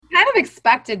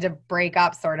expected to break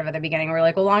up sort of at the beginning. We're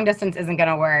like, well, long distance isn't going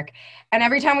to work. And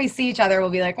every time we see each other, we'll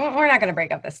be like, well, we're not going to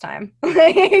break up this time. And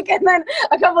then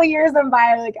a couple of years went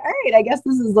by, like, all right, I guess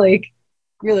this is like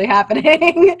really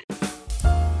happening.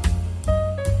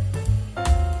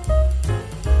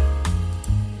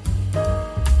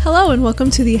 Hello and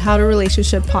welcome to the How to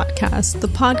Relationship podcast, the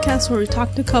podcast where we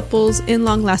talk to couples in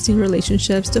long-lasting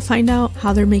relationships to find out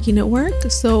how they're making it work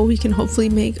so we can hopefully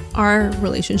make our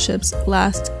relationships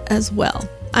last as well.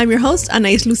 I'm your host,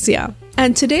 Anais Lucia,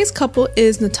 and today's couple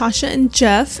is Natasha and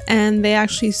Jeff, and they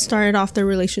actually started off their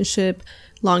relationship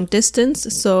long distance.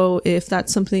 So if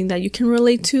that's something that you can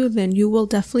relate to, then you will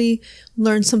definitely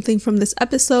learn something from this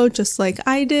episode, just like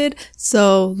I did.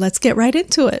 So let's get right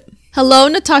into it. Hello,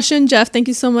 Natasha and Jeff. Thank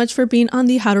you so much for being on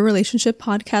the How to Relationship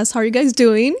podcast. How are you guys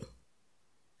doing?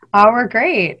 Oh, we're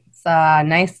great. It's a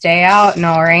nice day out,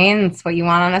 no rain. It's what you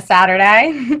want on a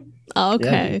Saturday.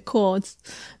 Okay, cool. It's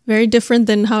very different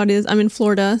than how it is. I'm in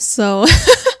Florida, so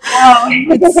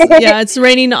it's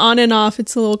raining on and off.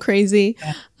 It's a little crazy.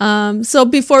 So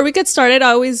before we get started,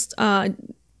 I always,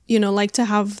 like to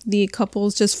have the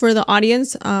couples, just for the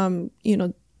audience,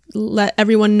 let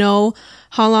everyone know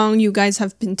how long you guys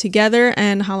have been together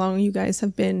and how long you guys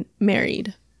have been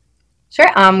married. Sure.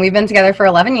 We've been together for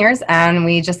 11 years and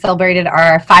we just celebrated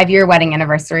our 5-year wedding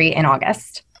anniversary in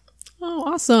August.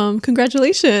 Oh, awesome.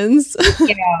 Congratulations.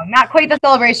 Not quite the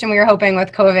celebration we were hoping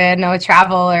with COVID, no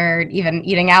travel or even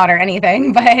eating out or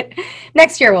anything, but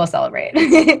next year we'll celebrate.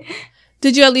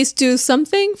 Did you at least do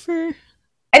something for?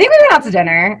 I think we went out to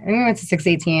dinner. I think we went to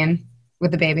 618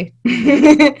 with the baby.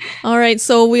 All right.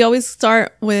 So we always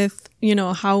start with,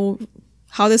 how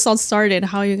this all started,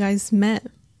 how you guys met.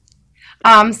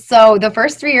 So the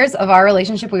first 3 years of our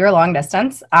relationship, we were long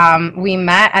distance. We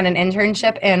met at an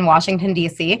internship in Washington,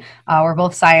 D.C. We're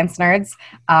both science nerds.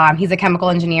 He's a chemical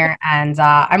engineer and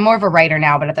I'm more of a writer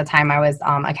now, but at the time I was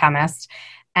a chemist.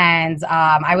 And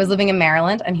I was living in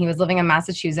Maryland and he was living in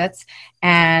Massachusetts.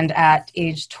 And at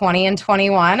age 20 and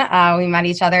 21, we met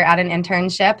each other at an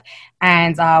internship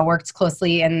and worked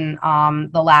closely in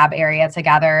the lab area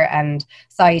together and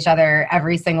saw each other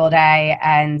every single day.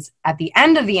 And at the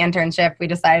end of the internship, we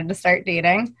decided to start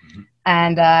dating.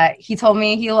 And he told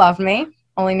me he loved me.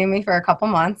 Only knew me for a couple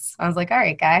months. I was like, all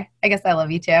right, guy, I guess I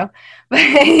love you too.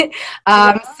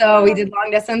 So we did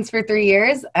long distance for 3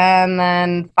 years and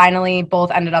then finally both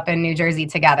ended up in New Jersey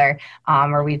together,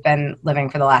 where we've been living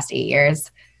for the last 8 years.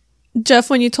 Jeff,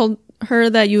 when you told her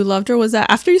that you loved her, was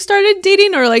that after you started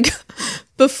dating or like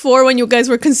before, when you guys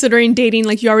were considering dating,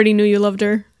 like you already knew you loved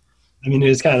her? I mean, it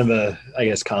was kind of a,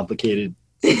 complicated.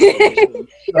 It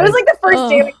was like the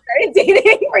first day we started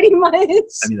dating, pretty much.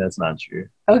 I mean, that's not true.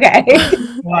 Okay.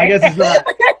 Well, I guess it's not.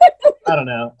 I don't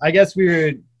know. I guess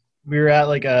we were at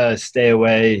like a stay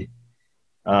away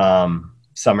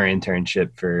summer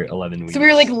internship for 11 weeks. So we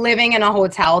were like living in a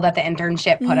hotel that the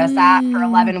internship put us at for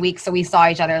 11 weeks. So we saw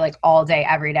each other like all day,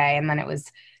 every day. And then it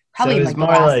was probably so it was like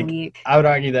more the last like, week. I would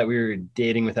argue that we were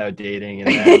dating without dating.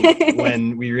 And then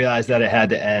when we realized that it had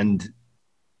to end,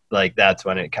 like that's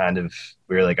when it kind of,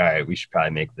 we were like, all right, we should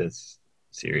probably make this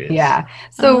serious. Yeah.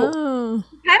 So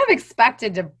kind of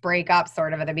expected to break up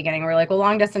sort of at the beginning. We're like, well,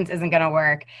 long distance isn't going to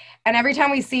work. And every time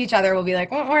we see each other, we'll be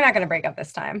like, well, we're not going to break up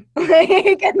this time. And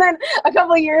then a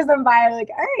couple of years went by, like,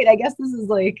 all right, I guess this is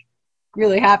like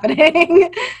really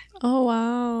happening. Oh,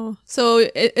 wow. So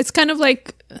it's kind of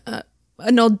like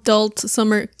an adult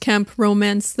summer camp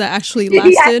romance that actually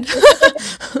lasted.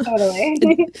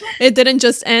 Totally. It didn't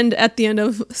just end at the end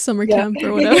of summer camp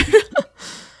or whatever.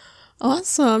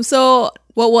 Awesome. So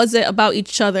what was it about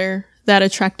each other that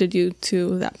attracted you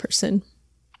to that person?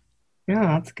 Yeah,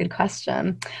 that's a good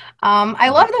question. I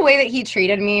love the way that he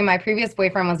treated me. My previous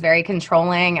boyfriend was very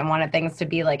controlling and wanted things to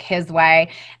be like his way.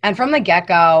 And from the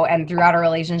get-go and throughout our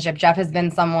relationship, Jeff has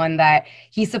been someone that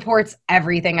he supports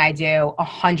everything I do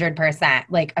 100%.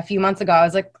 Like a few months ago, I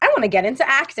was like, I want to get into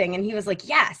acting. And he was like,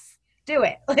 yes. Do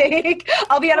it. Like,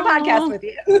 I'll be on a podcast with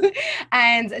you.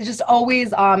 And just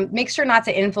always make sure not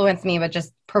to influence me, but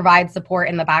just provide support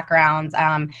in the background.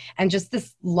 And just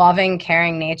this loving,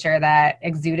 caring nature that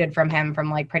exuded from him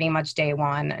from like pretty much day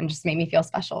one and just made me feel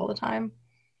special all the time.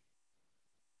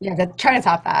 Yeah, try to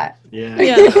top that. Yeah.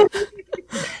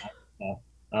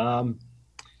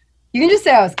 You can just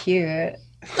say I was cute.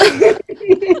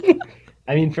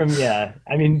 From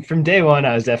day one,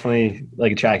 I was definitely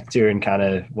like attracted to her and kind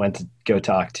of went to go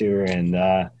talk to her. And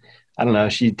I don't know,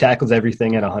 she tackles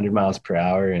everything at 100 miles per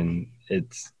hour, and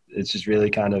it's just really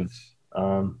kind of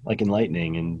like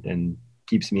enlightening and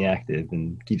keeps me active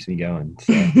and keeps me going.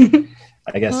 So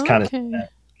I guess kind of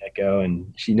get go,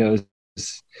 and she knows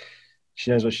she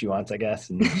knows what she wants, I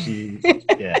guess. And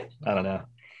yeah, I don't know.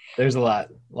 There's a lot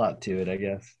to it, I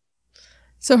guess.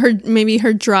 So maybe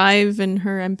her drive and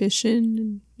her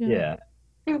ambition. Yeah.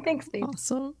 Oh, thanks, babe.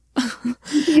 Awesome.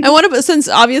 And what about, since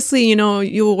obviously,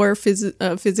 you were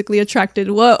physically attracted,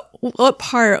 what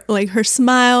part, like her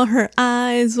smile, her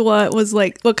eyes,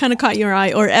 what kind of caught your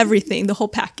eye, or everything, the whole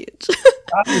package?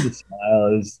 Probably the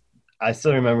smile. I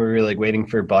still remember we were like waiting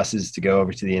for buses to go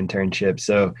over to the internship.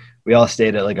 So we all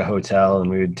stayed at like a hotel and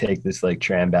we would take this like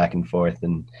tram back and forth.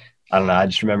 And I don't know, I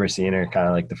just remember seeing her kind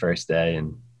of like the first day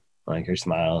and like her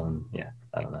smile, and yeah,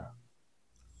 I don't know.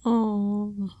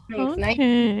 Oh,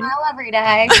 okay. Smile every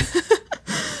day.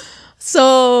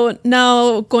 So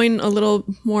now going a little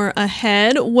more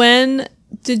ahead, when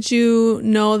did you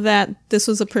know that this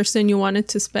was a person you wanted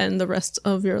to spend the rest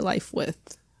of your life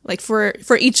with? Like for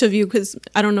each of you, because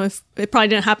I don't know if it probably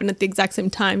didn't happen at the exact same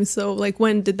time. So like,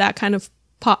 when did that kind of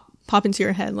pop into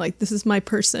your head? Like, this is my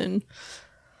person.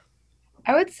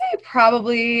 I would say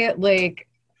probably like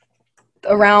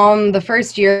around the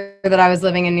first year that I was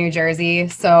living in New Jersey.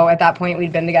 So at that point,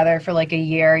 we'd been together for like a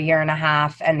year and a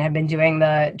half, and had been doing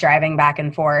the driving back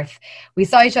and forth. We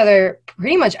saw each other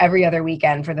pretty much every other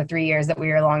weekend for the 3 years that we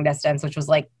were long distance, which was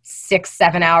like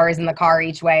 6-7 hours in the car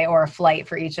each way, or a flight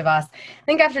for each of us. I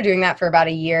think after doing that for about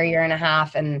a year and a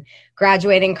half, and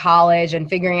graduating college and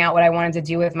figuring out what I wanted to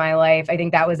do with my life, I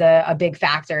think that was a big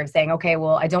factor of saying, okay,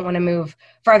 well, I don't want to move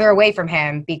farther away from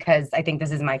him because I think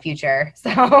this is my future.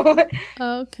 So,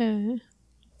 okay.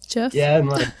 Jeff? Yeah. And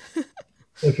like,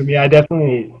 so for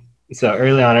me, so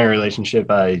early on in our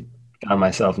relationship, I got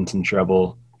myself in some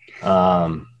trouble.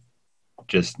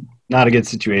 Just not a good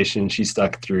situation. She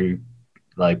stuck through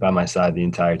like by my side the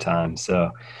entire time. So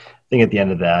I think at the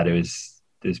end of that, it was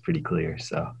pretty clear.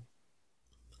 So.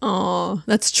 Oh,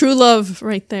 that's true love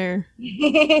right there.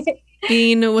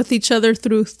 Being with each other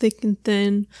through thick and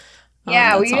thin.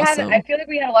 Yeah, I feel like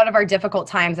we had a lot of our difficult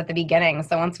times at the beginning.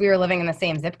 So once we were living in the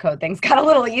same zip code, things got a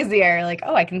little easier. Like,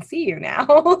 oh, I can see you now.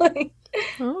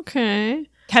 Okay.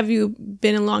 Have you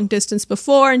been in long distance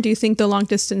before? And do you think the long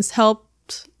distance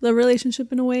helped the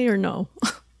relationship in a way, or no?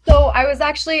 So I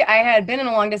had been in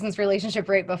a long distance relationship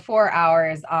right before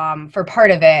ours. For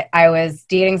part of it, I was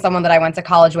dating someone that I went to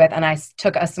college with, and I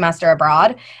took a semester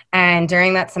abroad. And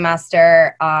during that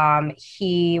semester,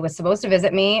 he was supposed to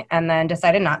visit me and then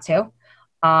decided not to.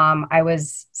 I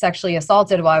was sexually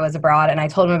assaulted while I was abroad, and I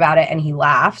told him about it, and he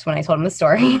laughed when I told him the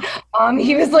story.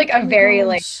 He was like a very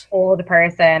like old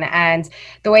person, and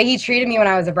the way he treated me when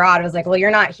I was abroad was like, well, you're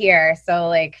not here, so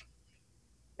like,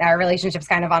 our relationship's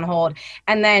kind of on hold.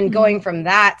 And then going from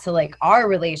that to like our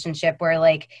relationship, where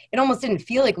like it almost didn't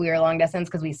feel like we were long distance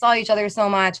because we saw each other so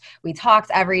much. We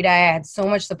talked every day. I had so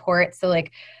much support. So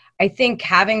like, I think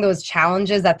having those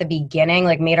challenges at the beginning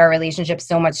like made our relationship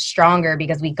so much stronger,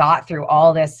 because we got through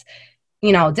all this,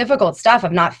 difficult stuff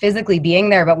of not physically being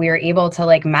there, but we were able to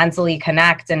like mentally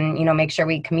connect and, make sure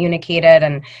we communicated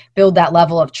and build that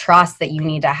level of trust that you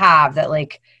need to have that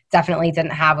like definitely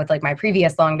didn't have with like my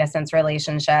previous long distance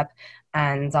relationship.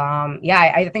 And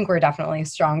I think we're definitely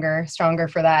stronger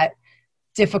for that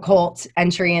difficult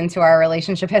entry into our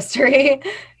relationship history.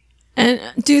 And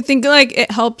do you think like it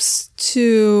helps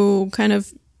to kind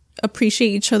of appreciate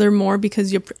each other more,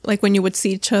 because you're like, when you would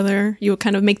see each other, you would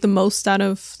kind of make the most out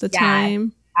of the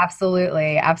time?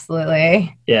 Absolutely.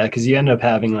 Yeah, because you end up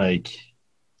having like,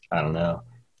 I don't know,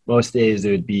 most days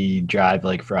it would be drive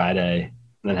like Friday,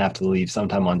 and then have to leave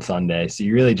sometime on Sunday. So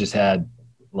you really just had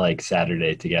like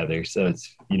Saturday together. So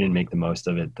you didn't make the most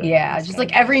of it. Yeah, just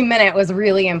like every minute was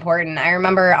really important. I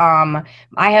remember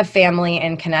I have family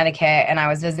in Connecticut, and I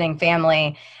was visiting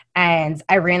family, and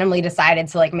I randomly decided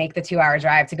to like make the 2-hour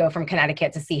drive to go from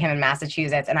Connecticut to see him in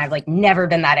Massachusetts. And I've like never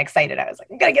been that excited. I was like,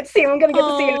 I'm gonna get to see him.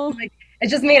 Like, it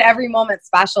just made every moment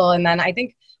special. And then I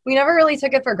think we never really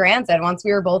took it for granted. Once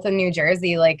we were both in New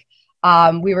Jersey, like,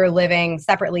 we were living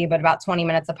separately, but about 20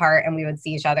 minutes apart, and we would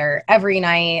see each other every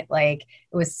night. Like,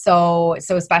 it was so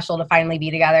special to finally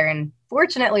be together. And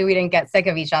fortunately, we didn't get sick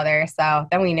of each other. So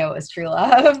then we knew it was true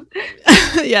love.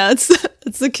 Yeah, it's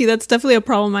the key. That's definitely a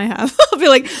problem I have. I'll be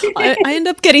like, I end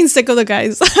up getting sick of the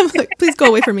guys. I'm like, please go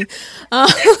away from me. Yeah,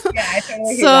 I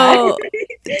totally hear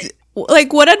that.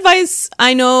 Like, what advice?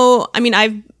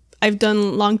 I've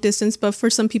done long distance, but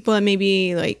for some people that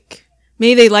maybe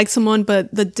they like someone,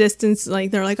 but the distance,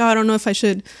 like they're like, oh, I don't know if I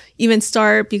should even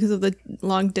start because of the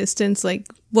long distance. Like,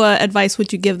 what advice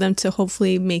would you give them to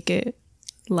hopefully make it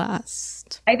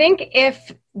last? I think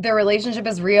if the relationship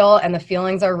is real and the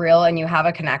feelings are real and you have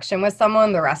a connection with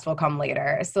someone, the rest will come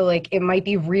later. So like it might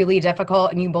be really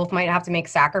difficult and you both might have to make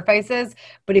sacrifices,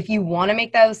 but if you want to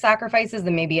make those sacrifices,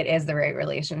 then maybe it is the right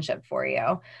relationship for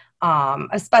you.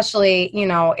 Especially, you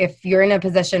know, if you're in a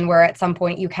position where at some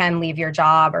point you can leave your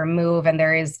job or move and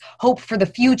there is hope for the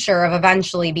future of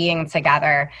eventually being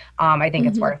together, I think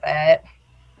it's worth it.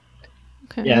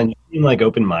 Okay. Yeah, and you seem like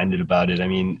open-minded about it. I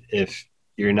mean, if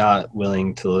you're not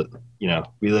willing to, you know,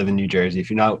 we live in New Jersey. If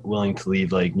you're not willing to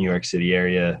leave like New York City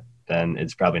area, then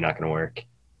it's probably not going to work.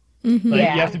 Like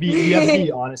you have to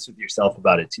be honest with yourself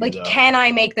about it too. Like, though. can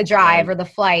I make the drive or the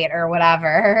flight or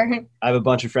whatever? I have a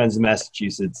bunch of friends in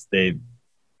Massachusetts. They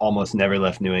almost never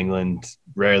left New England,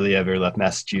 rarely ever left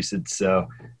Massachusetts. So,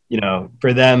 you know,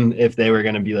 for them, if they were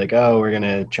going to be like, oh, we're going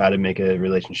to try to make a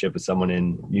relationship with someone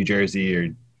in New Jersey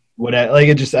or whatever, like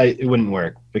it wouldn't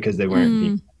work because they weren't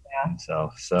being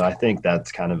themselves. So I think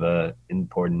that's kind of a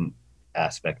important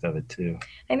aspect of it too.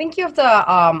 I think you have to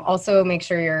also make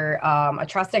sure you're a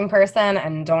trusting person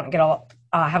and don't get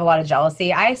have a lot of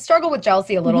jealousy. I struggle with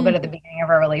jealousy a little bit at the beginning of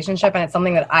our relationship, and it's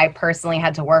something that I personally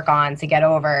had to work on to get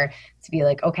over, to be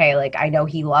like, okay, like I know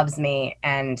he loves me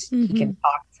and he can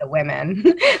talk to women.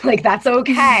 Like that's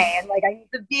okay. And like I need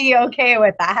to be okay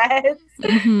with that.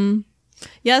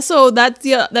 Yeah, so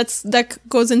that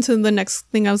goes into the next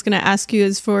thing I was going to ask you,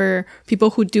 is for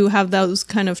people who do have those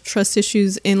kind of trust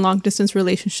issues in long distance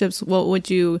relationships, what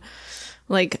would you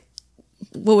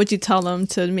tell them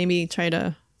to maybe try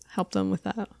to help them with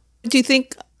that? Do you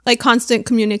think like constant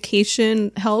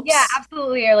communication helps? Yeah,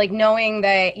 absolutely. Or like knowing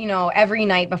that, you know, every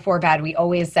night before bed, we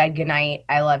always said goodnight,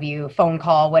 I love you, phone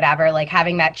call, whatever, like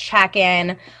having that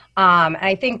check-in. And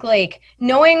I think like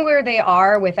knowing where they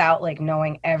are without like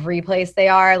knowing every place they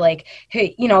are, like,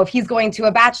 hey, you know, if he's going to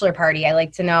a bachelor party, I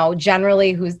like to know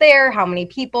generally who's there, how many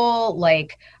people,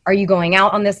 like, are you going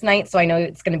out on this night? So I know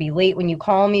it's going to be late when you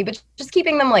call me, but just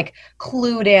keeping them like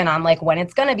clued in on like when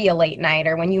it's going to be a late night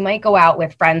or when you might go out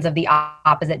with friends of the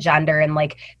opposite gender. And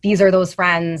like, these are those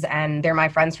friends and they're my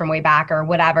friends from way back or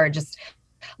whatever. Just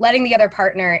letting the other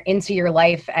partner into your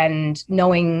life and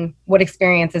knowing what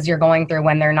experiences you're going through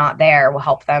when they're not there will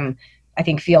help them, I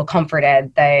think, feel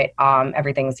comforted that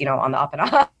everything's, you know, on the up and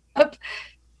up.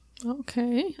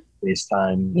 Okay.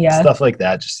 FaceTime, stuff like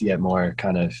that, just to get more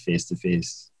kind of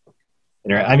face-to-face.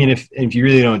 I mean, if you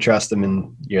really don't trust them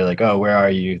and you're like, oh, where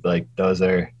are you? Like those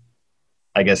are,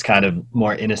 I guess, kind of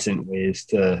more innocent ways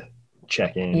to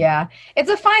check in. Yeah. It's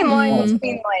a fine line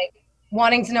between like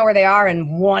wanting to know where they are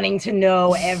and wanting to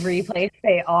know every place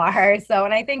they are. So,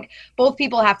 and I think both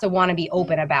people have to want to be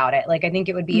open about it. Like, I think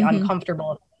it would be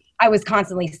uncomfortable if I was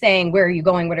constantly saying, where are you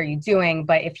going? What are you doing?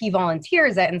 But if he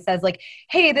volunteers it and says like,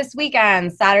 hey, this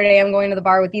weekend, Saturday, I'm going to the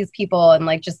bar with these people, and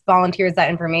like just volunteers that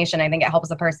information, I think it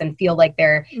helps a person feel like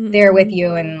they're there with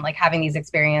you and like having these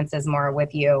experiences more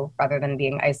with you rather than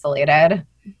being isolated.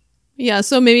 Yeah.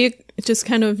 So maybe just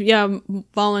kind of,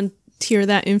 volunteer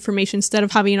that information instead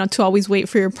of having, you know, to always wait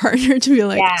for your partner to be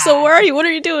like, so where are you? What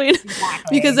are you doing?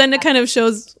 Exactly. Because then it kind of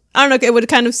shows, I don't know, it would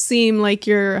kind of seem like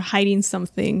you're hiding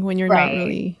something when you're not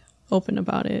really open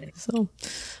about it. So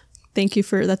thank you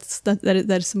for that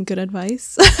is some good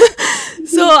advice.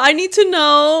 So I need to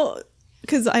know,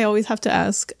 because I always have to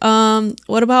ask, what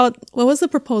was the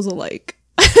proposal like?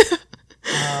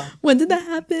 When did that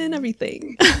happen?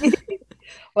 Everything.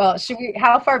 Well,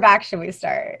 how far back should we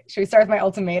start? Should we start with my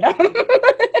ultimatum?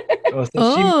 She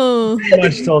pretty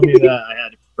much told me that I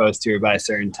had to propose to her by a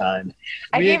certain time.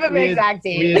 I gave him an exact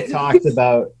date. We had talked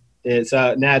about it,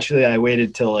 so naturally I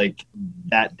waited till like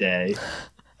that day.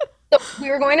 So we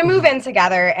were going to move in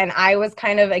together, and I was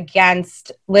kind of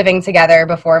against living together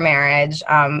before marriage.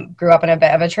 Grew up in a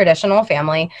bit of a traditional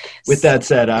family. With that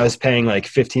said, I was paying like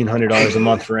 $1,500 a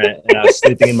month for rent, and I was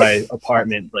sleeping in my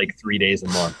apartment like 3 days a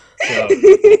month. So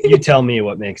you tell me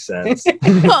what makes sense. So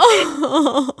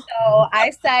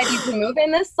I said you can move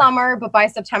in this summer, but by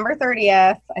September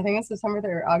 30th, I think it's September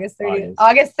 30th, August 30th,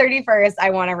 August 31st, I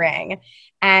want a ring.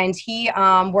 And he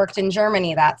worked in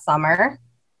Germany that summer,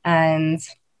 and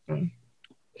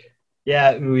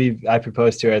yeah, I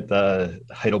proposed to her at the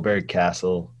Heidelberg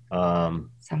Castle,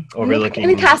 overlooking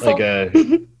like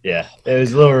it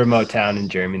was a little remote town in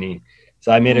Germany.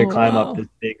 So I made her climb up this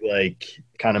big like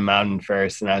kind of mountain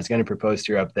first, and I was going to propose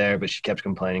to her up there, but she kept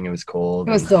complaining it was cold.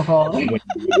 It was so cold.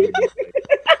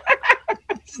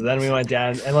 So then we went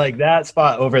down, and like that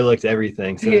spot overlooked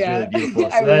everything, so it was really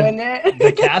beautiful. So then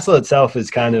the castle itself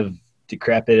is kind of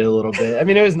decrepit a little bit. I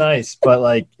mean, it was nice, but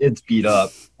like it's beat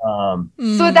up.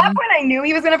 So at that point, I knew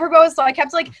he was going to propose. So I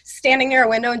kept like standing near a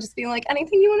window and just being like,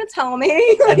 anything you want to tell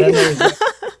me? And then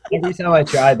every time I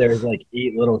tried, there was like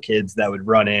 8 little kids that would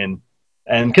run in,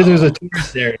 and because it was a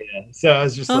tourist area, so I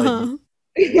was just like.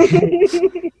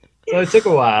 So it took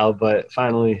a while, but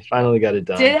finally got it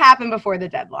done. Did it happen before the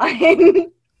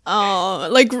deadline? Oh,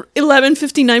 like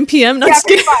 11:59 p.m. Not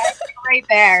right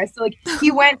there. So like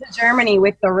he went to Germany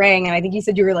with the ring, and I think you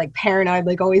said you were like paranoid,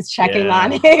 like always checking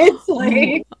on it.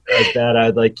 Like like that,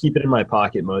 I'd like keep it in my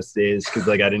pocket most days because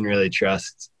like I didn't really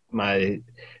trust I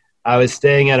was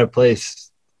staying at a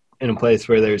place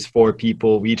where there's 4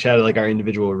 people. We each had like our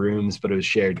individual rooms, but it was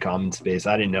shared common space.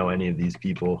 I didn't know any of these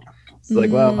people. It's like,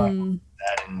 well, I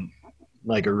that in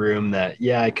like a room that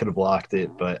I could have locked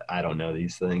it, but I don't know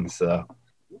these things, so.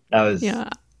 That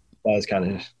was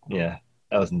kind of that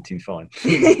wasn't too fun.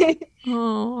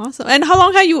 Oh, awesome! And how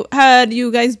long had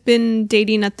you guys been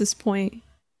dating at this point?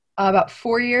 About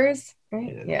 4 years,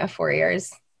 right? Yeah, 4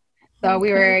 years. So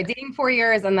we were dating 4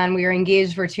 years, and then we were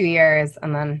engaged for 2 years,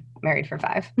 and then married for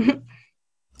 5.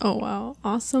 Oh wow,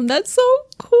 awesome! That's so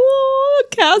cool,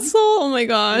 Castle. Oh my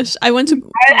gosh, I went to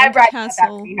I brought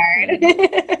Castle. Hard.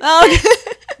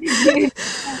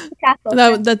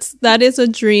 That is a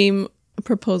dream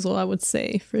proposal, I would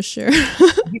say, for sure.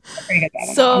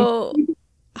 So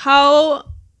how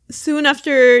soon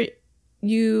after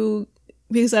you,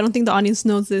 because I don't think the audience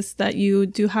knows this, that you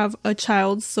do have a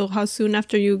child, so how soon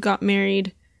after you got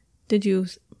married did you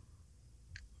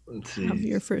have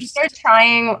your first? We started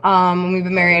trying when we've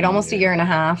been married almost a year and a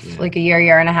half, like a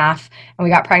year and a half, and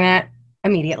we got pregnant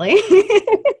immediately.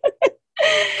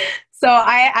 So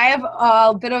I have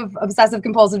a bit of obsessive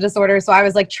compulsive disorder. So I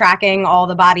was like tracking all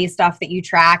the body stuff that you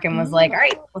track and was like, all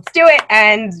right, let's do it.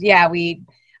 And we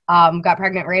got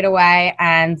pregnant right away.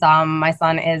 And my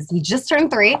son he just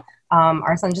turned 3.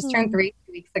 Our son just turned 3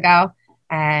 weeks ago,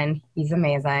 and he's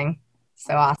amazing.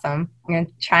 So awesome. I'm going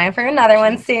to try for another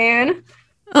one soon.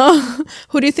 Oh,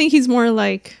 who do you think he's more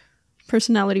like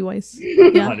personality wise?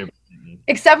 Yeah.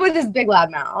 Except with his big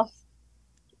loud mouth.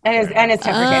 And his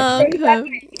temper.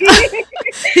 Okay.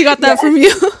 He got that from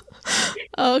you.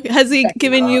 Okay. Has he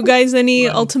given you guys any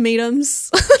ultimatums?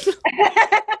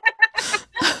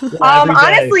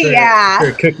 Honestly,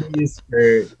 for cookies,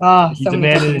 he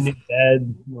demanded a new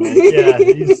bed. Like,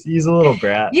 he's a little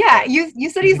brat. Yeah, you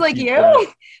said he's like you. Brat.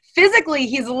 Physically,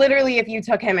 he's literally if you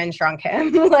took him and shrunk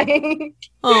him, like,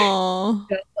 oh,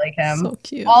 just like him. So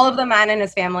cute. All of the men in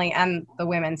his family and the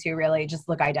women too really just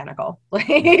look identical. Like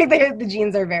the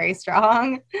genes are very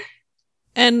strong.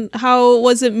 And how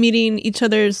was it meeting each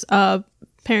other's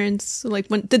parents? Like,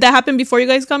 when did that happen before you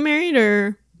guys got married,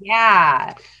 or?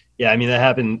 Yeah. Yeah, I mean that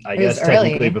happened. I guess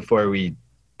technically before we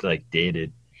like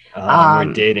dated.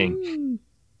 We're dating.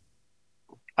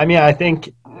 I mean, I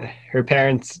think her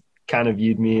parents kind of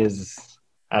viewed me as,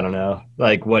 I don't know,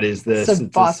 like, what is this?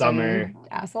 It's a summer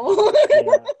asshole. I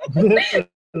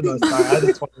was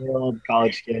a 20-year-old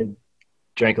college kid,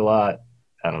 drank a lot.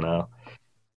 I don't know.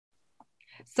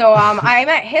 So I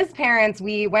met his parents.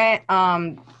 We went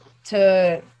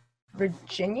to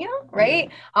Virginia,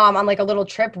 right? On like a little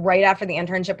trip right after the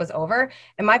internship was over.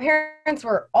 And my parents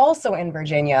were also in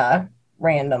Virginia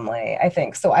randomly, I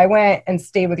think. So I went and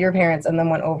stayed with your parents and then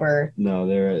went over. No,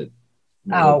 they're at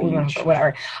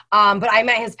whatever. But I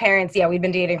met his parents. Yeah, we'd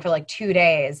been dating for like 2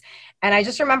 days. And I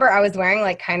just remember I was wearing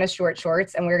like kind of short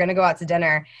shorts and we were going to go out to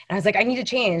dinner. And I was like, I need to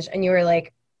change. And you were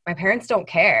like, my parents don't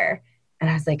care. And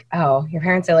I was like, oh, your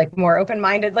parents are like more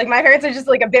open-minded. Like my parents are just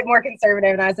like a bit more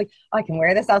conservative. And I was like, oh, I can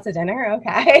wear this out to dinner.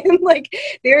 Okay. And like,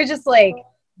 they were just like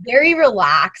very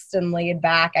relaxed and laid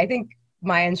back. I think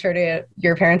my intro to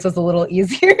your parents was a little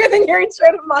easier than your intro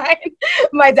to mine.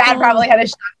 My dad probably had a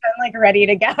shotgun like ready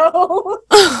to go.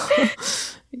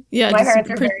 Yeah, my parents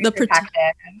are very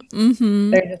protective. Mm-hmm.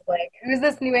 They're just like, who's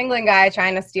this New England guy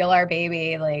trying to steal our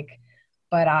baby? Like,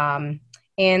 but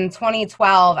in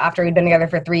 2012, after we'd been together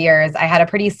for 3 years, I had a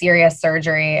pretty serious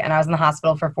surgery and I was in the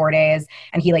hospital for 4 days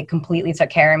and he like completely took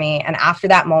care of me. And after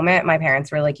that moment, my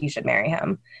parents were like, you should marry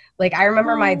him. Like, I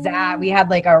remember my dad, we had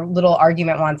like a little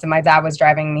argument once and my dad was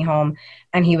driving me home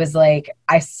and he was like,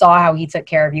 I saw how he took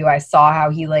care of you. I saw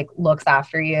how he like looks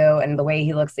after you and the way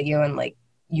he looks at you and like,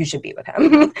 you should be with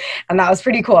him. And that was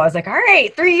pretty cool. I was like, all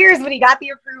right, 3 years, but he got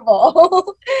the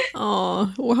approval.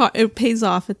 Oh, well, it pays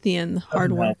off at the end.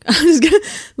 Hard work.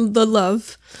 The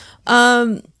love.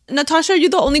 Natasha, are you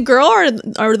the only girl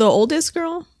or the oldest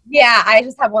girl? Yeah, I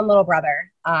just have one little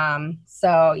brother.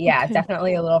 So yeah, okay.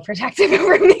 Definitely a little protective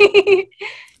over me.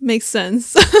 Makes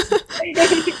sense.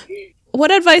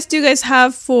 What advice do you guys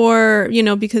have for,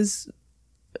 because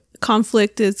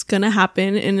conflict is going to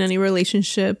happen in any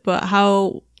relationship, but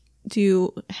how do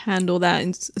you handle that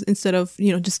instead of,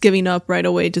 just giving up right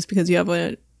away just because you have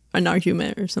an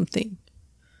argument or something?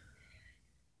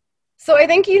 So I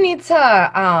think you need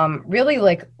to really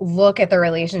like look at the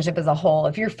relationship as a whole.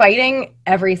 If you're fighting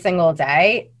every single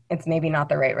day, it's maybe not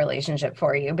the right relationship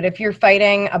for you. But if you're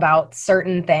fighting about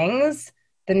certain things,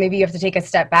 then maybe you have to take a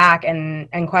step back and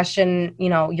question,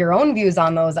 your own views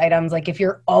on those items. Like if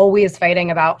you're always fighting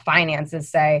about finances,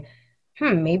 say,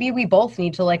 maybe we both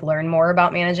need to like learn more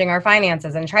about managing our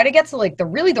finances and try to get to like the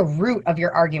root of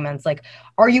your arguments. Like,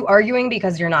 are you arguing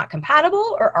because you're not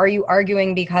compatible, or are you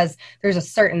arguing because there's a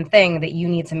certain thing that you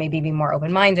need to maybe be more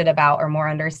open-minded about or more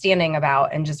understanding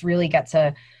about, and just really get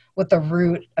to what the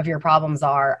root of your problems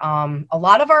are. A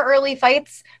lot of our early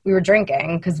fights, we were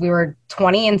drinking because we were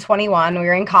 20 and 21. We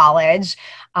were in college,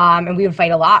 and we would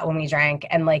fight a lot when we drank.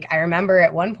 And like, I remember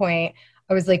at one point,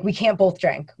 I was like, we can't both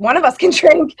drink. One of us can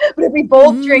drink, but if we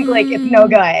both drink, like it's no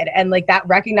good. And like that,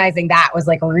 recognizing that was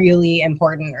like really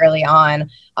important early on.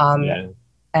 And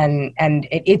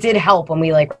it did help when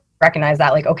we like recognized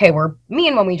that, like, okay, we're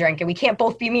mean when we drink and we can't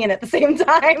both be mean at the same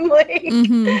time. Like,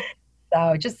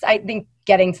 so just, I think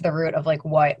getting to the root of like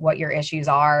what your issues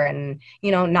are, and,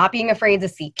 not being afraid to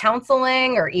seek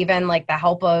counseling or even like the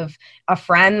help of a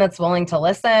friend that's willing to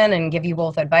listen and give you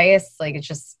both advice. Like it's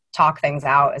just, talk things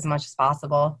out as much as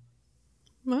possible.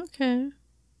 Okay.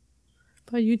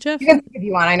 But you, Jeff? You can speak if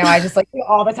you want. I know I just like do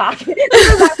all the talking.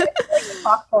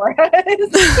 Talk for us.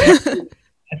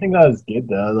 I think that was good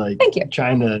though. Like, thank you.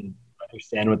 Trying to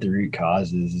understand what the root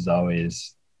cause is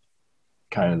always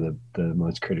kind of the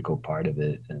most critical part of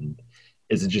it. And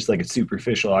is it just like a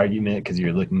superficial argument because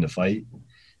you're looking to fight?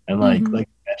 And like you mentioned,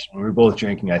 when we were both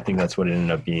drinking, I think that's what it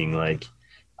ended up being. Like,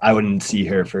 I wouldn't see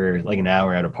her for like an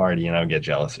hour at a party and I would get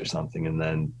jealous or something, and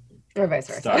then or vice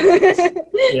versa.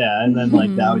 And then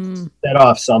like that would set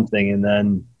off something, and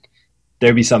then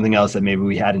there'd be something else that maybe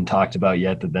we hadn't talked about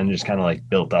yet that then just kind of like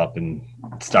built up and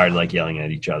started like yelling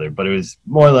at each other. But it was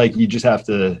more like you just have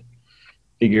to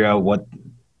figure out what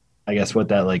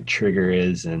that like trigger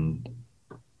is and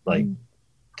like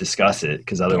discuss it,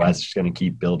 because otherwise it's just going to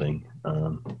keep building.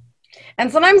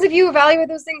 And sometimes if you evaluate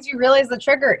those things, you realize the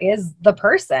trigger is the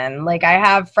person. Like I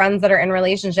have friends that are in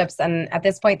relationships, and at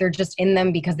this point they're just in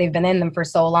them because they've been in them for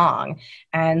so long.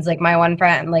 And like my one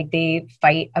friend, like they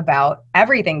fight about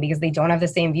everything because they don't have the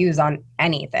same views on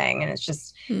anything. And it's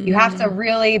just, you have to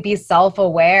really be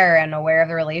self-aware and aware of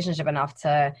the relationship enough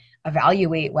to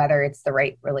evaluate whether it's the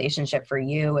right relationship for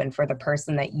you and for the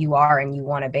person that you are and you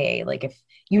want to be. Like if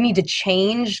you need to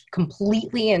change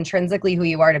completely intrinsically who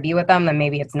you are to be with them, then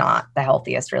maybe it's not the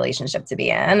healthiest relationship to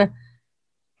be in.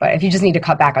 But if you just need to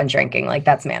cut back on drinking, like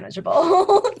that's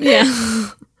manageable. Yeah.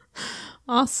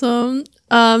 Awesome.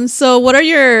 So what are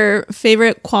your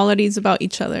favorite qualities about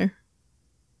each other?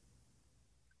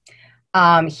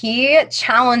 He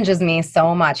challenges me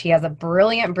so much. He has a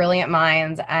brilliant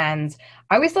mind, and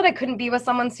I always thought I couldn't be with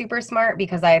someone super smart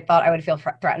because I thought I would feel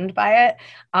threatened by it.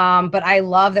 But I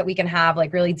love that we can have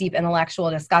like really deep intellectual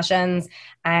discussions,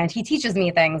 and he teaches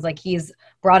me things. Like he's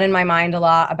broadened my mind a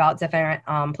lot about different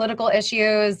political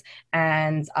issues,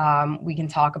 and we can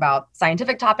talk about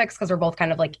scientific topics because we're both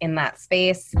kind of like in that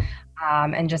space.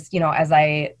 And just, as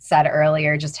I said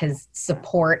earlier, just his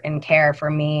support and care for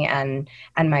me and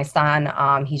my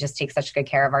son. He just takes such good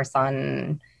care of our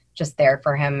son, just there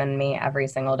for him and me every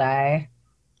single day.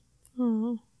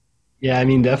 Aww. Yeah, I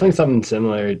mean, definitely something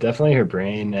similar. Definitely her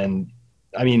brain. And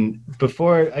I mean,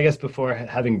 before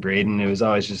having Braden, it was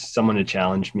always just someone to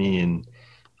challenge me. And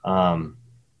I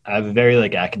have a very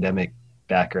like academic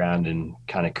background and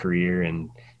kind of career.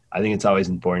 And I think it's always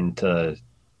important to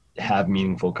have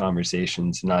meaningful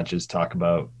conversations, not just talk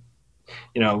about,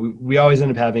 we always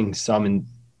end up having some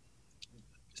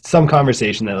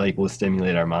conversation that like will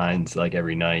stimulate our minds like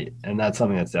every night. And that's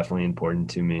something that's definitely important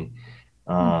to me.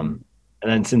 And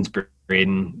then since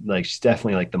Braden, like she's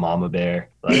definitely like the mama bear.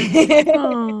 Like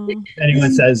if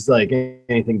anyone says like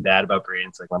anything bad about Braden,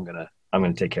 it's like, I'm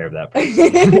gonna take care of that person.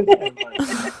 Like,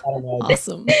 I don't know.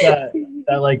 Awesome.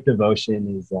 That like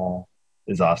devotion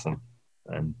is awesome.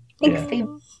 And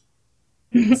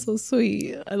so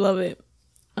sweet. I love it.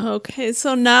 Okay,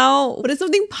 so now what is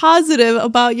something positive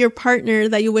about your partner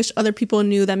that you wish other people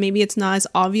knew that maybe it's not as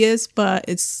obvious, but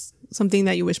it's something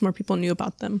that you wish more people knew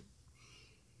about them?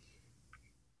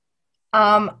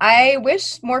 I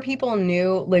wish more people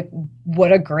knew like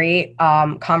what a great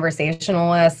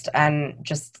conversationalist and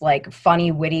just like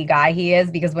funny, witty guy he is,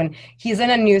 because when he's in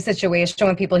a new situation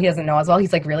with people he doesn't know as well,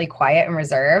 he's like really quiet and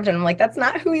reserved, and I'm like, that's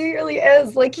not who he really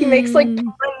is. Like he makes like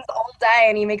puns all day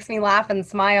and he makes me laugh and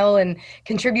smile and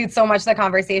contributes so much to the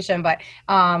conversation. But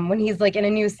when he's like in a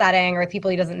new setting or with people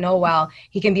he doesn't know well,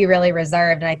 he can be really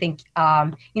reserved. And I think,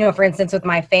 for instance, with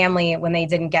my family, when they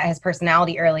didn't get his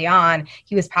personality early on,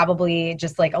 he was probably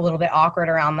just like a little bit awkward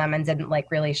around them and didn't like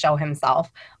really show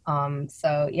himself.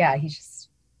 So yeah, he just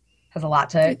has a lot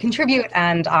to contribute,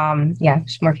 and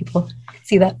more people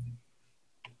see that.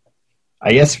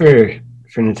 I guess for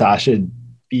Natasha,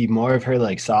 be more of her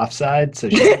like soft side. So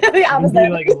she can be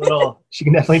like she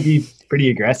can definitely be pretty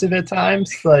aggressive at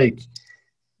times. Like,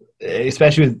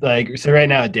 especially with like, so right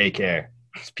now at daycare,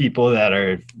 it's people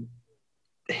that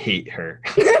hate her.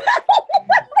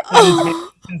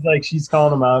 It's like she's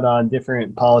calling them out on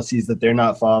different policies that they're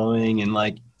not following and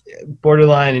like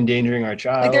borderline endangering our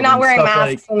child. Like they're not wearing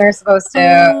masks when they're supposed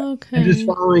to. Okay. And just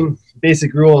following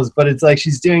basic rules, but it's like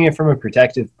she's doing it from a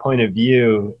protective point of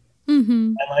view. Mm-hmm.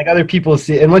 And like other people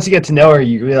see, and once you get to know her,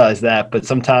 you realize that. But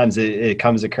sometimes it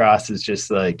comes across as just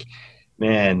like,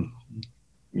 man,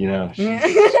 she's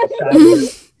trying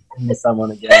to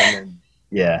someone again. And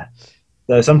yeah.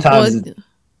 So sometimes,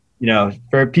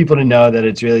 for people to know that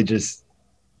it's really just,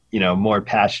 more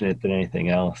passionate than anything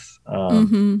else.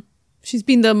 She's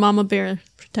been the mama bear,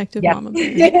 protective mama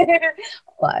bear.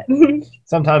 But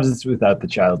sometimes it's without the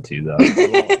child too, though.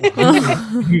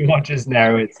 We won't just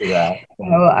narrow it to that.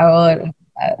 I will admit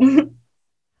that.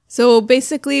 So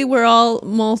basically, we're all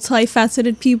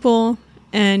multifaceted people,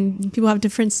 and people have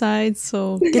different sides.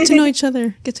 So get to know each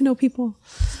other, get to know people.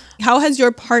 How has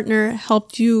your partner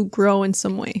helped you grow in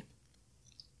some way?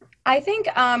 I think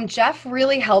Jeff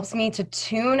really helps me to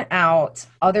tune out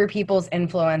other people's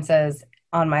influences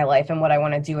on my life and what I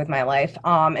want to do with my life.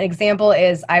 An example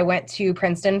is I went to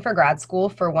Princeton for grad school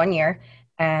for 1 year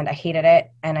and I hated it.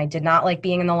 And I did not like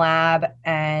being in the lab.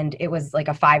 And it was like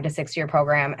a 5 to 6 year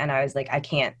program. And I was like, I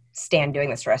can't stand doing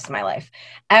this the rest of my life.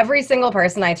 Every single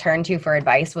person I turned to for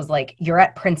advice was like, you're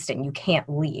at Princeton, you can't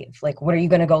leave. Like, what are you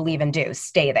going to go leave and do?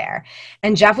 Stay there.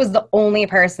 And Jeff was the only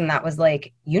person that was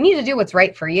like, you need to do what's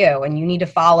right for you and you need to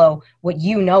follow what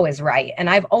you know is right. And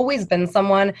I've always been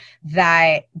someone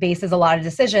that bases a lot of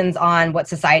decisions on what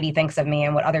society thinks of me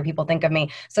and what other people think of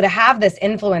me. So to have this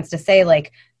influence to say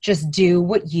like, just do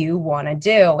what you want to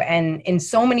do. And in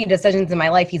so many decisions in my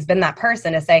life, he's been that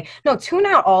person to say, no, tune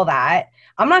out all that.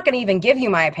 I'm not going to even give you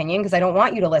my opinion because I don't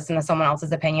want you to listen to someone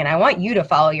else's opinion. I want you to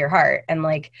follow your heart. And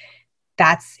like,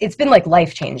 it's been like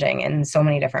life-changing in so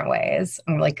many different ways.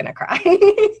 I'm like going to cry.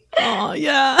 Oh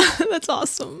yeah. That's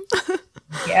awesome.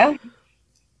 Yeah.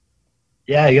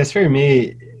 Yeah. I guess for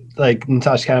me, like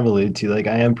Natasha kind of alluded to, like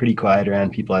I am pretty quiet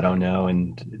around people I don't know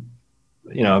and,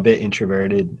 a bit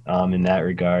introverted in that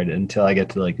regard until I get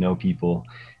to like know people.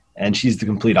 And she's the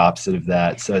complete opposite of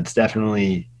that. So it's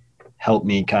definitely helped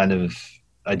me kind of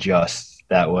adjust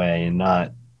that way and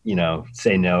not,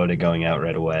 say no to going out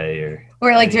right away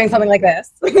or like doing something like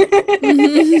this.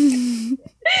 Did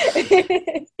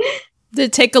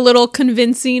it take a little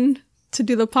convincing to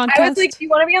do the podcast? I was like, do you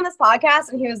want to be on this podcast?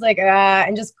 And he was like,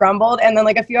 and just grumbled. And then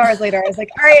like a few hours later, I was like,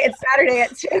 all right, it's Saturday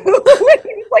at 2. He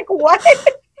was like, what?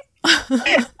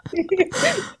 Fine.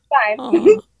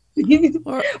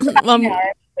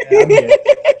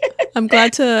 I'm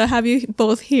glad to have you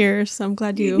both here. So I'm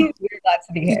glad We're glad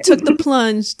to be here. You took the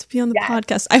plunge to be on the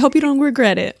podcast. I hope you don't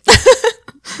regret it.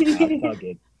 It's all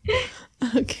good.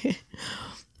 Okay.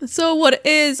 So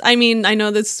I know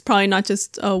this is probably not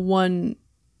just a one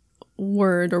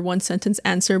word or one sentence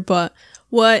answer, but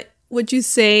what would you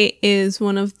say is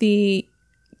one of the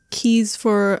keys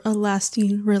for a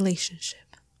lasting relationship?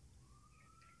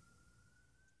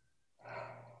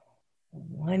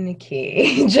 One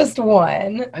key, just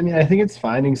one. I mean, I think it's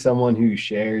finding someone who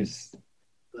shares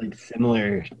like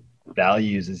similar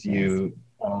values as you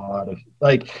on a lot of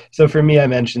like, so for me, I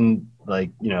mentioned like,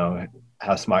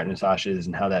 how smart Natasha is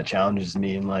and how that challenges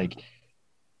me. And like,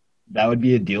 that would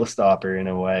be a deal stopper in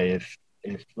a way.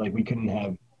 If like we couldn't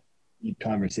have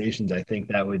conversations, I think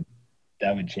that would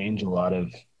change a lot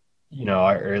of,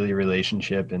 our early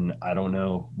relationship. And I don't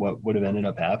know what would have ended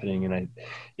up happening. And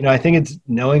I think it's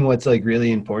knowing what's like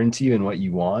really important to you and what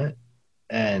you want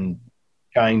and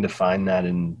trying to find that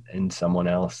in someone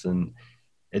else. And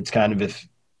it's kind of, if,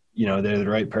 they're the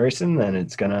right person, then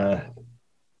it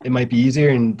might be easier.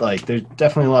 And like, there's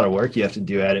definitely a lot of work you have to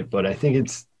do at it, but I think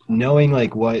it's knowing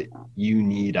like what you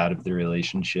need out of the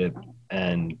relationship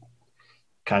and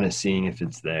kind of seeing if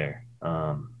it's there.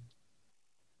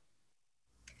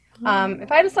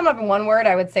 If I had to sum up in one word,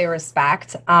 I would say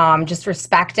respect. Just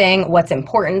respecting what's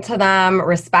important to them,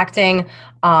 respecting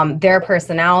their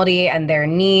personality and their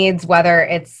needs, whether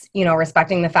it's,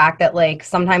 respecting the fact that like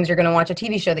sometimes you're going to watch a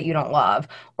TV show that you don't love,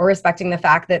 or respecting the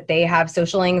fact that they have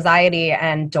social anxiety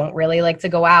and don't really like to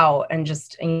go out, and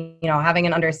just, having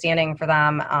an understanding for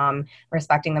them,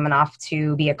 respecting them enough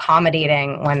to be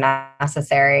accommodating when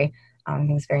necessary. I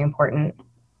think it's very important.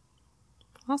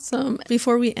 Awesome.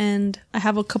 Before we end, I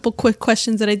have a couple quick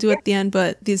questions that I do at the end,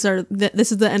 but this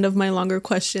is the end of my longer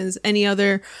questions. Any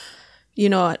other,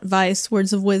 advice,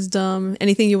 words of wisdom,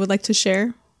 anything you would like to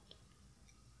share?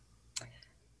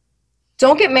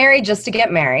 Don't get married just to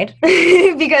get married,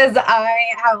 because I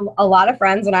have a lot of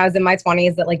friends when I was in my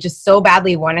 20s that like just so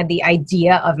badly wanted the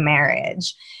idea of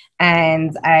marriage.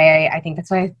 And I think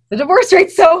that's why the divorce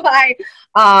rate's so high.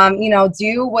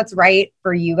 Do what's right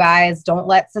for you guys. Don't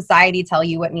let society tell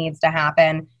you what needs to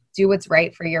happen. Do what's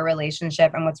right for your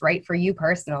relationship and what's right for you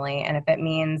personally. And if it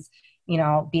means,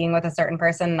 being with a certain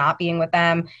person, not being with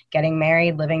them, getting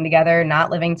married, living together,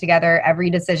 not living together, every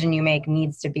decision you make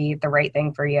needs to be the right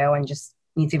thing for you, and just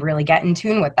need to really get in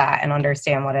tune with that and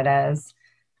understand what it is.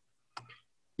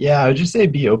 Yeah, I would just say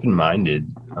be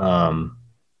open-minded.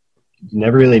 You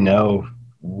never really know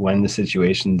when the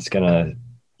situation's gonna,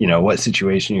 what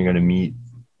situation you're gonna meet,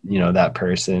 that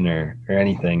person or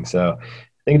anything. So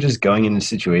I think just going into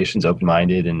situations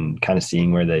open-minded and kind of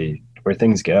seeing where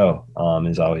things go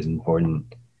is always important.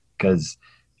 Because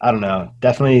I don't know,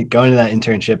 definitely going to that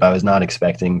internship, I was not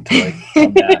expecting to like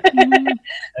come back.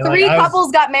 Three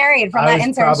couples got married from that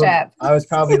internship. I was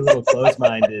probably a little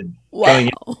close-minded going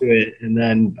into it. And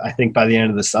then I think by the end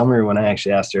of the summer, when I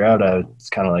actually asked her out, I was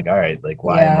kind of like, all right, like,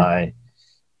 why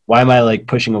am I like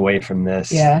pushing away from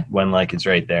this when like it's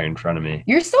right there in front of me?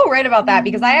 You're so right about that,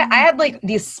 because I had like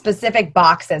these specific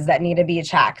boxes that need to be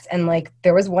checked. And like,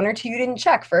 there was one or two you didn't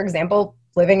check. For example,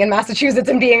 living in Massachusetts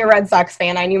and being a Red Sox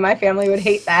fan. I knew my family would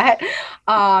hate that.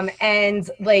 And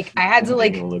like, I had to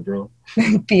like being a liberal.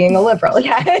 Being a liberal.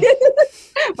 Yeah.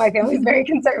 My family's very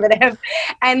conservative.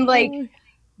 And like,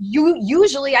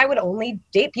 usually I would only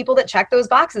date people that check those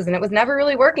boxes, and it was never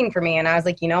really working for me. And I was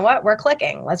like, you know what? We're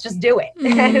clicking. Let's just do it.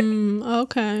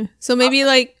 Okay. So maybe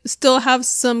like still have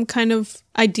some kind of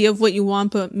idea of what you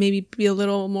want, but maybe be a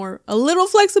little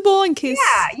flexible in case.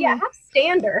 Yeah. Have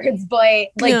standards, but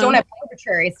like don't have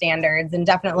arbitrary standards, and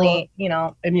definitely,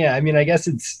 And yeah, I mean, I guess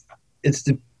it's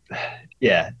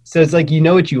so it's like,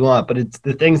 what you want, but it's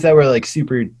the things that were like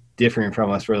super different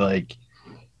from us were like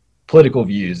political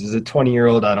views. As a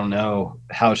 20-year-old, I don't know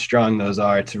how strong those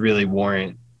are to really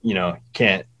warrant,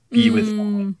 can't be with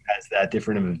someone who has that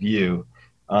different of a view.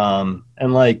 And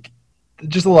like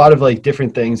just a lot of like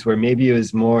different things where maybe it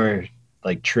was more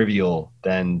like trivial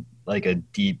than like a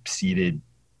deep-seated,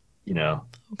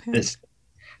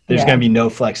 there's going to be no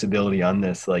flexibility on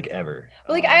this, like, ever.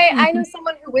 But, like, I know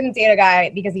someone who wouldn't date a guy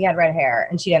because he had red hair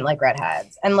and she didn't like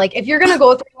redheads. And, like, if you're going to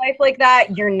go through life like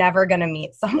that, you're never going to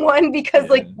meet someone, because,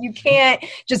 like, you can't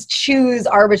just choose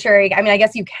arbitrary. I mean, I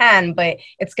guess you can, but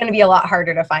it's going to be a lot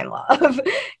harder to find love.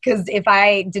 Because if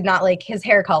I did not like his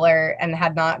hair color and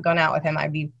had not gone out with him,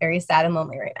 I'd be very sad and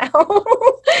lonely right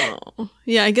now.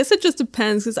 Yeah, I guess it just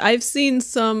depends, because I've seen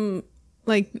some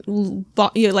like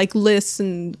lists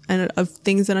and of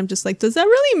things that I'm just like, does that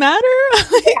really matter?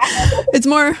 It's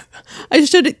more, I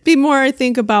should be more, I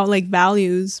think, about like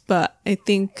values, but I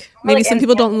think maybe like some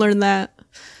people don't learn that.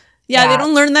 Yeah, they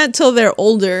don't learn that till they're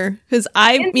older. Because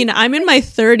I'm in my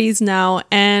 30s now,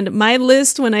 and my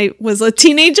list when I was a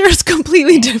teenager is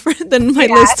completely different than my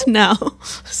list now.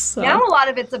 So. Now a lot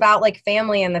of it's about like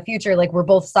family in the future. Like, we're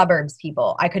both suburbs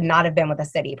people. I could not have been with a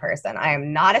city person. I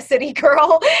am not a city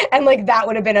girl. And like, that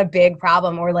would have been a big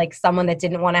problem. Or like someone that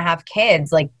didn't want to have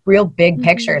kids. Like, real big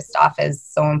picture stuff is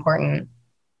so important.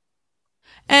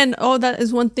 And that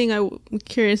is one thing I'm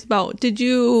curious about. Did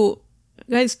you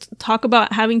guys talk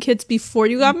about having kids before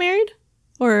you got married,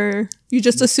 or you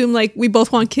just assume like we both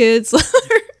want kids?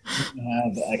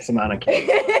 Have X amount of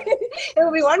kids.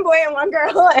 It'll be one boy and one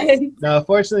girl. No,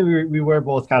 fortunately, we were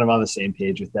both kind of on the same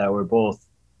page with that. We're both,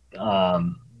 I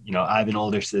have an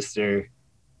older sister.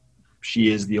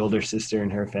 She is the older sister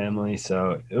in her family,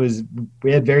 so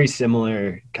we had very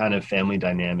similar kind of family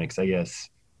dynamics, I guess,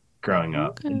 growing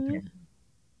up. Okay.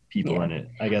 People in it.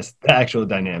 I guess the actual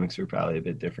dynamics were probably a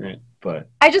bit different, but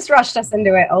I just rushed us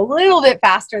into it a little bit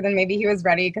faster than maybe he was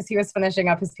ready, because he was finishing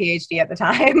up his PhD at the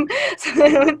time.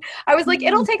 So I was like,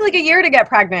 it'll take like a year to get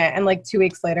pregnant, and like 2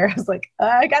 weeks later I was like,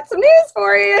 I got some news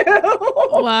for you.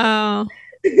 Wow.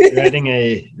 Writing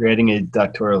a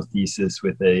doctoral thesis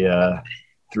with a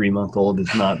 3-month-old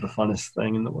is not the funnest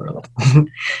thing in the world.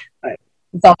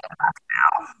 It's all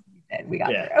now. We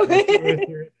got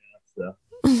through.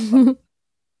 So.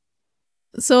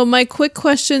 So my quick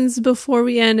questions before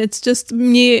we end, it's just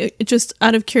me, just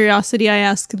out of curiosity, I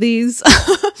ask these.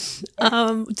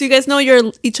 Do you guys know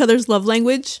each other's love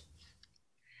language?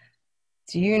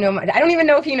 Do you know? I don't even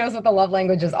know if he knows what the love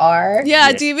languages are.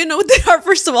 Yeah, do you even know what they are,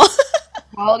 first of all?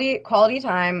 Quality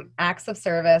time, acts of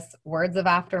service, words of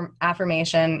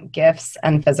affirmation, gifts,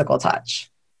 and physical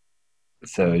touch.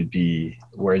 So it'd be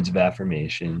words of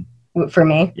affirmation. For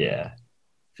me? Yeah.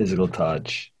 Physical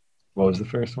touch. What was the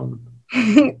first one?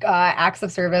 Acts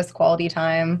of service, quality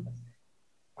time.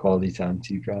 Quality time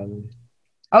too, probably.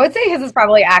 I would say his is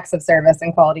probably acts of service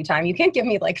and quality time. You can't give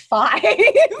me like 5.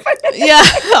 Yeah,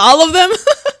 all of them.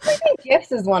 I think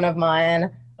gifts is one of mine.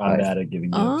 I'm bad at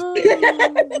giving gifts.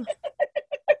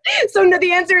 So no,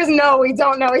 the answer is no. We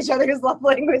don't know each other's love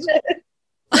languages.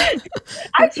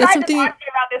 I've tried to talk to you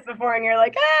about this before, and you're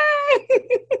like, ah.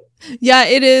 Yeah,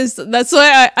 it is. That's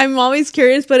why I'm always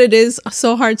curious, but it is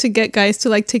so hard to get guys to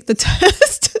like take the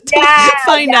test to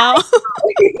find out.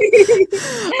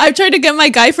 I've tried to get my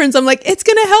guy friends. I'm like, it's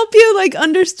gonna help you like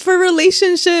for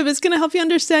relationship. It's gonna help you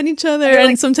understand each other.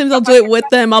 And sometimes I'll do it with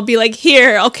them. I'll be like,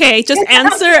 here, okay, just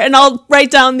answer, and I'll write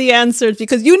down the answers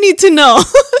because you need to know.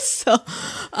 So,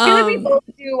 we both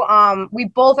do. We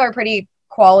both are pretty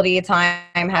quality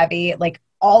time heavy, like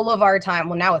all of our time.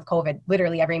 Well, now with COVID,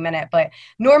 literally every minute, but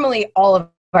normally all of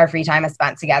our free time is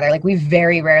spent together. Like we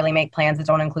very rarely make plans that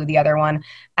don't include the other one.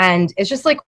 And it's just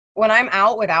like when I'm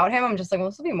out without him, I'm just like, well,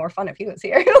 this would be more fun if he was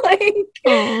here. Like,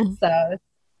 so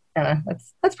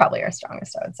that's probably our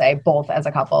strongest, I would say, both as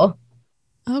a couple.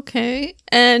 Okay.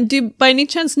 And do you by any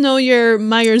chance know your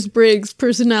Myers-Briggs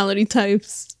personality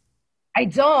types? I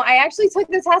don't. I actually took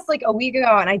the test like a week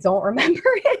ago and I don't remember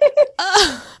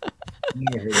it.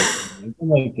 Never heard of it. It's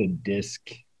like the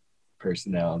DISC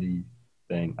personality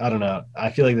thing. I don't know. I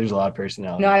feel like there's a lot of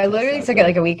personality. No, I literally took it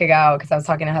like a week ago because I was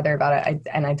talking to Heather about it,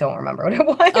 and I don't remember what it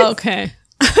was. Okay.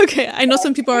 Okay. I know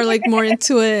some people are like more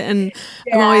into it, and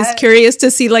I'm always curious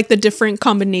to see like the different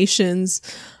combinations.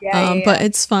 But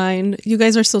it's fine. You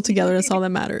guys are still together. That's all that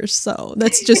matters. So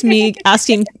that's just me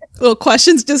asking little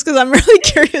questions just because I'm really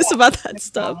curious about that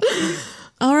stuff.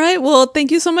 All right. Well,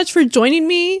 thank you so much for joining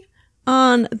me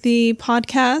on the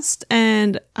podcast.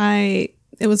 And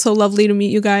it was so lovely to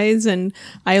meet you guys, and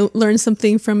I learned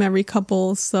something from every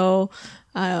couple. So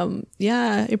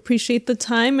I appreciate the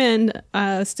time, and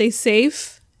stay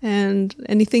safe. And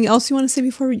anything else you want to say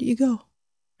before you go?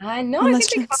 No, I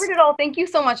think we covered it all. Thank you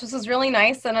so much. This was really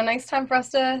nice, and a nice time for us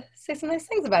to say some nice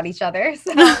things about each other.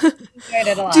 So enjoyed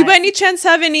it a lot. Do you by any chance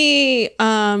have any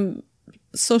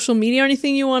social media or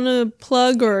anything you want to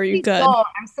plug, or are you good?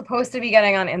 I'm supposed to be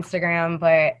getting on Instagram,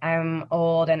 but I'm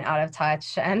old and out of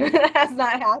touch, and it has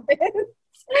not happened.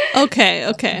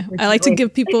 Okay. I like to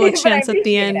give people a chance at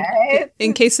the end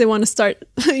in case they want to start.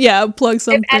 Plug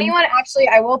something. If anyone, actually,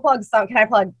 I will plug some. Can I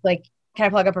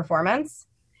plug a performance?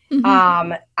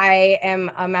 Mm-hmm. I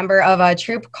am a member of a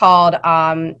troupe called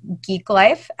Geek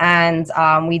Life, and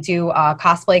we do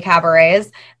cosplay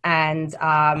cabarets, and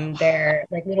they're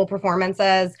like little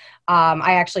performances.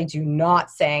 I actually do not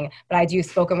sing, but I do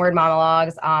spoken word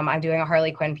monologues. I'm doing a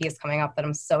Harley Quinn piece coming up that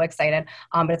I'm so excited.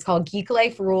 But it's called Geek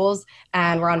Life Rules,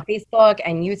 and we're on Facebook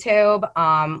and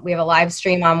YouTube. We have a live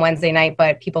stream on Wednesday night,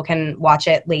 but people can watch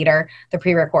it later, the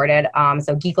pre-recorded.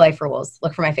 So Geek Life Rules.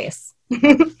 Look for my face.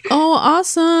 Oh,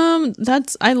 awesome.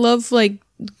 I love like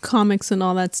comics and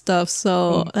all that stuff.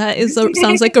 So that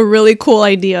sounds like a really cool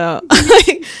idea.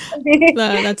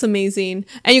 That's amazing.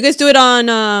 And you guys do it on,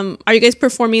 are you guys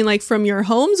performing like from your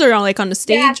homes or like on the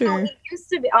stage? Yeah, or? It used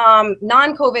to be,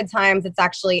 non-COVID times, it's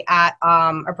actually at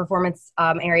a performance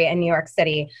area in New York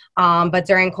City. But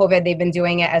during COVID, they've been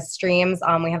doing it as streams.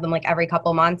 We have them like every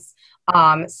couple months.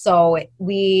 So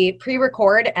we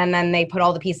pre-record and then they put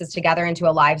all the pieces together into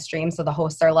a live stream. So the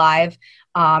hosts are live.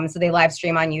 So they live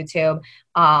stream on YouTube.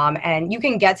 And you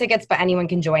can get tickets, but anyone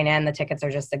can join in. The tickets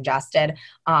are just suggested.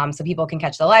 So people can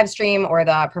catch the live stream or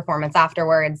the performance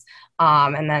afterwards.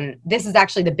 And then this is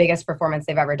actually the biggest performance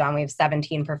they've ever done. We have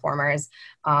 17 performers,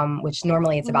 which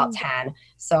normally it's about 10.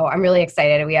 So I'm really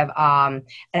excited. We have an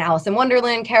Alice in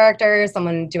Wonderland character,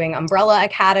 someone doing Umbrella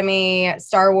Academy,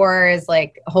 Star Wars,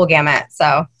 like a whole gamut.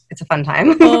 So it's a fun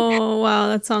time. Oh, wow.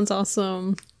 That sounds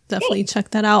awesome. Definitely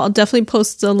check that out. I'll definitely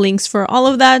post the links for all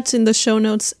of that in the show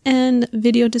notes and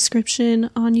video description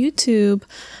on YouTube.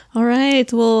 All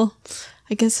right. Well,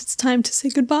 I guess it's time to say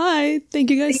goodbye. Thank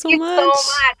you guys so much. Thank you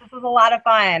so much. This was a lot of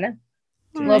fun.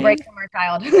 A little break from our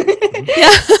child.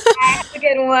 Yeah. Have a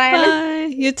good one.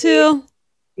 Bye. You too.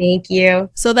 Thank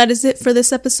you. So that is it for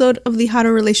this episode of the How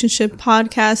to Relationship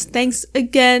podcast. Thanks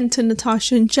again to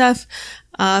Natasha and Jeff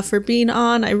for being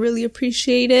on. I really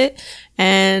appreciate it.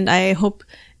 And I hope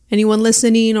anyone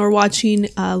listening or watching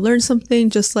learned something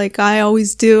just like I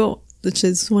always do, which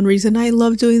is one reason I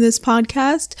love doing this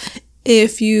podcast.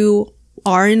 If you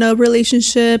are in a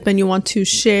relationship and you want to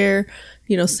share,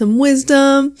 some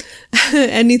wisdom,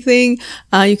 anything,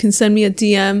 you can send me a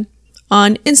DM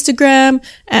on Instagram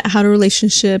at How to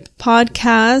Relationship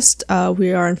Podcast.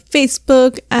 We are on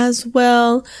Facebook as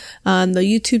well. On the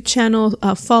YouTube channel,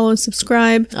 follow and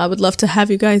subscribe. I would love to have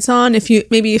you guys on. If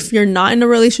you're not in a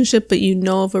relationship, but you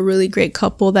know of a really great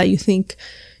couple that you think,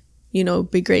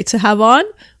 be great to have on,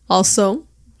 also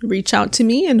reach out to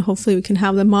me and hopefully we can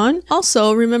have them on.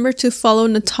 Also, remember to follow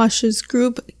Natasha's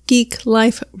group, Geek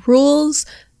Life Rules.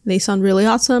 They sound really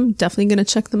awesome. Definitely going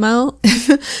to check them out.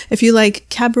 If you like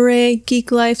cabaret,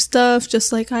 geek life stuff,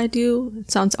 just like I do,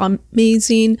 it sounds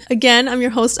amazing. Again, I'm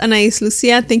your host, Anais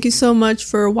Lucia. Thank you so much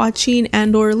for watching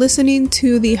and or listening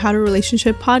to the How to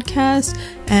Relationship podcast,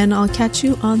 and I'll catch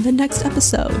you on the next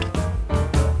episode.